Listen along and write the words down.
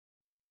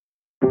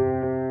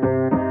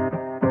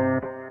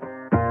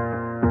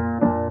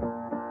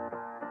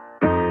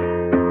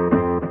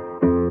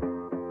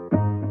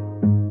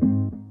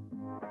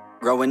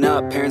Growing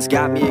up, parents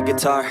got me a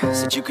guitar.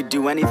 Said you could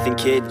do anything,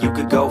 kid, you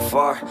could go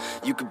far.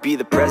 You could be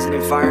the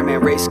president, fireman,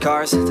 race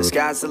cars. The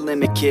sky's the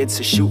limit, kid,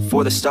 so shoot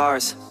for the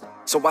stars.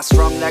 So I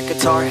strummed that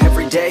guitar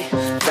every day.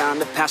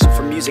 Found the passion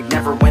for music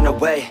never went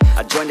away.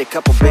 I joined a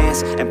couple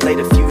bands and played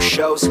a few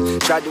shows.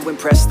 Tried to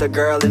impress the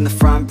girl in the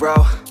front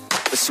row.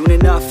 But soon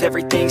enough,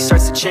 everything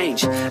starts to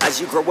change. As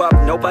you grow up,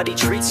 nobody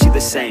treats you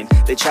the same.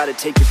 They try to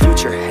take your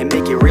future and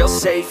make it real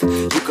safe.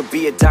 You could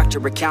be a doctor,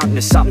 accountant,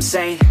 or something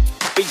sane.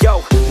 But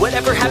yo,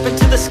 whatever happened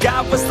to the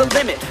sky was the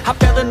limit. I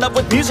fell in love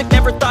with music,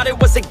 never thought it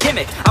was a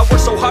gimmick. I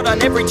worked so hard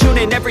on every tune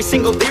and every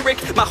single lyric.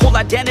 My whole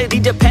identity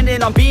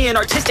depended on being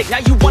artistic. Now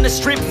you wanna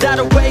strip that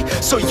away,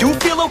 so you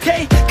feel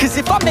okay? Cause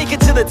if I make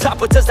it to the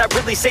top, what does that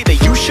really say?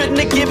 That you shouldn't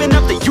have given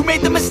up, that you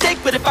made the mistake?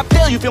 But if I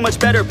fail, you feel much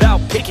better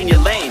about picking your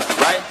lane,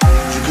 right?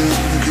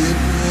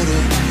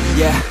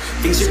 Yeah,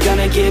 things are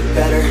gonna get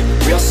better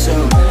real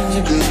soon.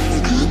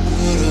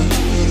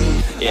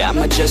 Yeah,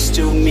 I'ma just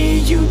do me,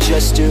 you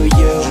just do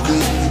you.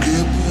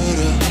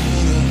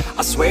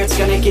 I swear it's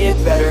gonna get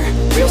better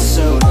real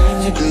soon.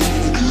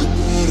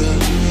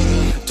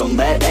 Don't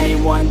let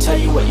anyone tell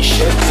you what you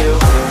should do.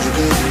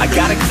 I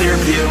got a clear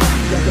view,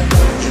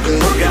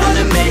 we're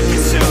gonna make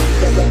it soon.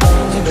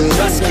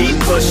 Just keep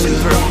pushing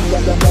through.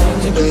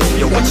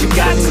 Yo, what you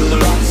got to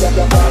lose?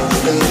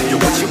 Yo,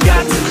 what you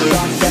got to lose?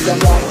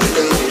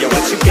 Yo,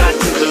 what you got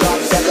to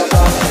lose?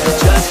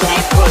 Just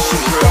keep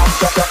pushing through.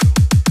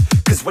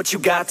 Cause what you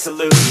got to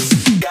lose?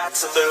 Got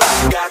to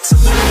lose, got to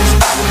lose,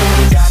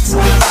 got to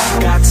lose,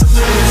 got to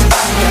lose,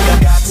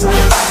 got to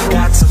lose,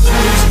 got to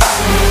lose,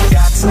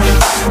 got to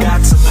lose,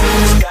 got to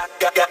lose, got to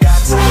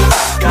lose,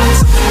 got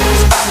to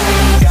lose,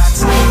 got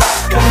to lose,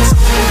 got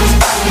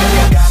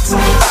to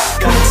lose,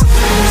 got to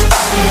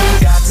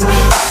lose, got to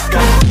lose.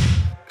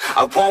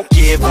 I won't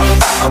give up,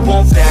 I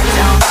won't back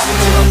down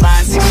until I'm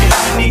lying 6 feet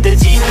underneath the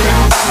deep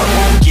ground. I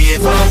won't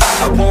give up,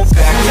 I won't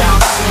back down.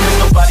 There's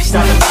nobody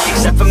stopping me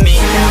except for me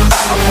now.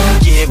 I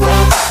won't give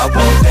up, I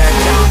won't back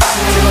down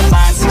until I'm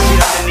lying 6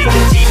 feet underneath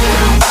the deep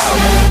ground. I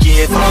won't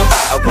give up,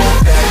 I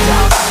won't back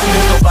down.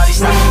 There's nobody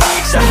stopping me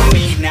except for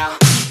me now.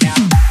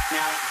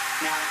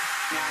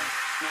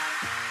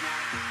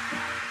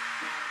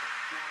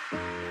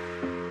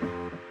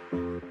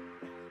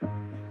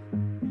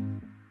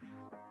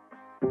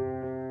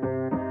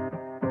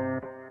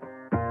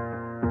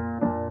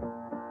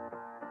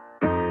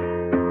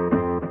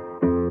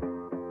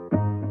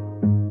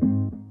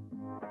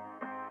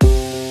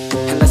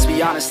 Let's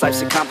be honest,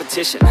 life's a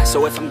competition.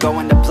 So if I'm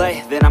going to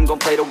play, then I'm gonna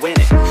play to win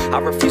it. I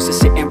refuse to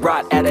sit and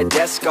rot at a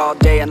desk all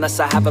day unless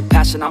I have a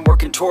passion I'm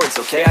working towards,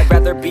 okay? I'd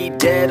rather be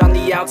dead on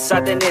the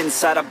outside than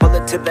inside. A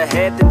bullet to the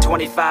head than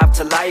 25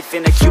 to life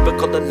in a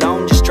cubicle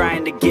alone, just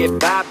trying to get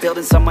by,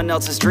 building someone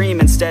else's dream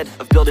instead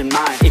of building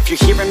mine. If you're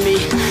hearing me,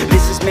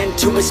 this is meant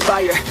to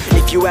inspire.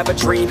 If you have a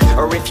dream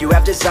or if you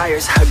have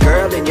desires, a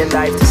girl in your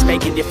life that's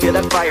making you feel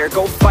that fire,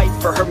 go fight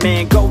for her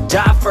man, go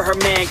die for her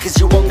man. Cause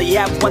you only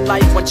have one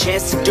life, one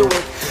chance to do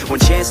it, one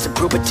chance to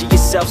prove it to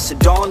yourself, so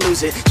don't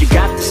lose it. You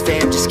got this,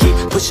 fam, just keep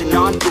pushing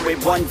on through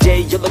it. One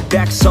day you'll look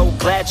back so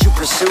glad you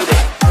pursued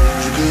it.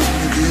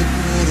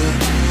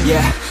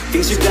 Yeah,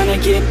 things are gonna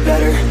get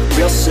better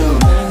real soon.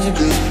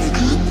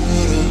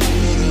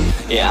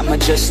 Yeah, I'ma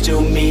just do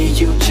me,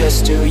 you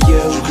just do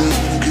you.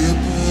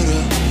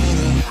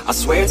 I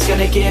swear it's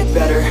gonna get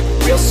better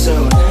real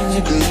soon.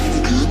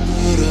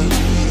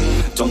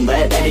 Don't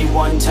let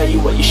anyone tell you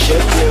what you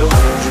should do.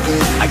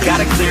 I got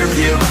a clear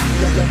view,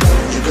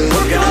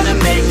 we're gonna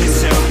make it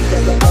soon.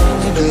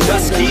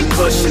 Just keep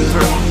pushing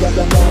through.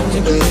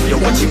 Yo,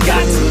 what you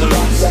got to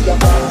lose?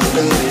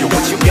 Yo,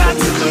 what you got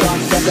to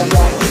lose?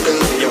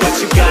 Yo, what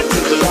you got to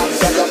lose?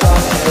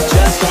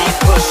 Just keep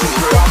pushing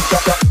through.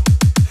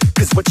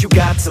 Cause what you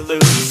got to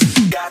lose?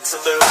 Got to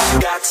lose,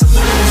 got to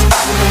lose,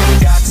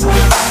 got to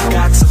lose,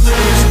 got to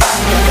lose,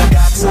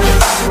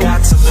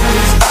 got to lose, got to lose,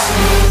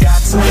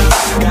 got to lose,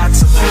 got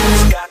to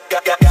lose, got to lose, got to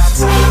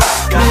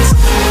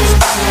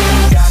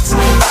lose, got to lose, got to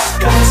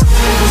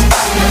lose,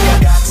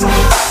 got to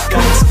lose,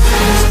 got to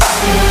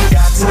lose,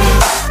 got to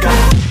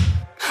lose.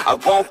 I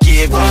won't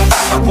give up,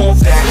 I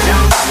won't back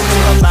down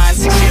until I'm lying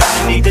 6 feet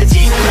underneath the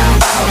deep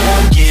ground. I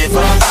won't give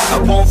up, I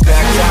won't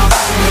back down.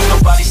 There's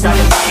nobody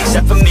stopping me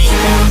except for me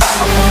now.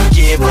 I won't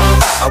give up,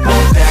 I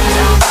won't back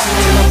down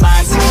until I'm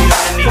lying 6 feet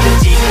underneath the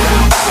deep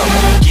ground. I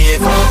won't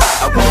give up,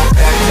 I won't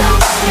back down.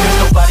 There's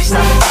nobody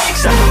stopping me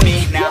except for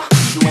me now.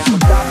 You ain't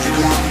gonna stop me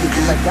now,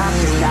 because I got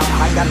this now.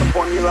 I got the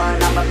formula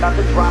and I'm about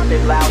to drop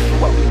it loud. So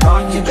what we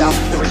talking about?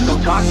 There is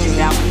no talking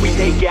now. We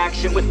take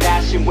action with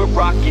passion, we're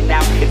rocking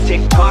now. It's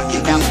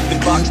tick-tocking now, the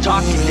clock's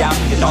talking down.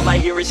 And all I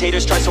hear is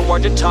haters try so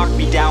hard to talk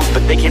me down,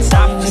 but they can't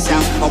stop the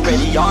sound,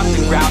 already on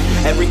the ground.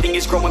 Everything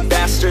is growing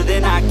faster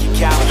than I can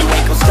count. You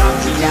ain't gonna stop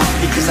me now,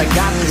 because I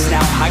got this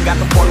now. I got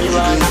the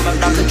formula and I'm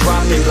about to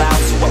drop it loud.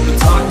 So what we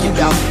talking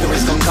about? There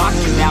is no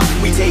talking now.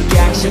 We take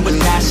action with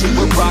passion,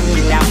 we're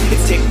rocking now.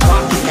 It's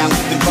tick-tocking now,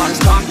 the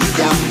clock's talking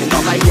down. And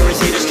all I hear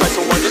is haters try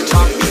so hard to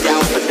talk me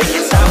down, but they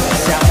can't stop the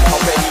sound,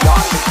 already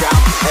on the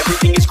ground.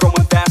 Everything is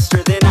growing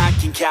faster than I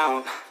can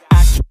count.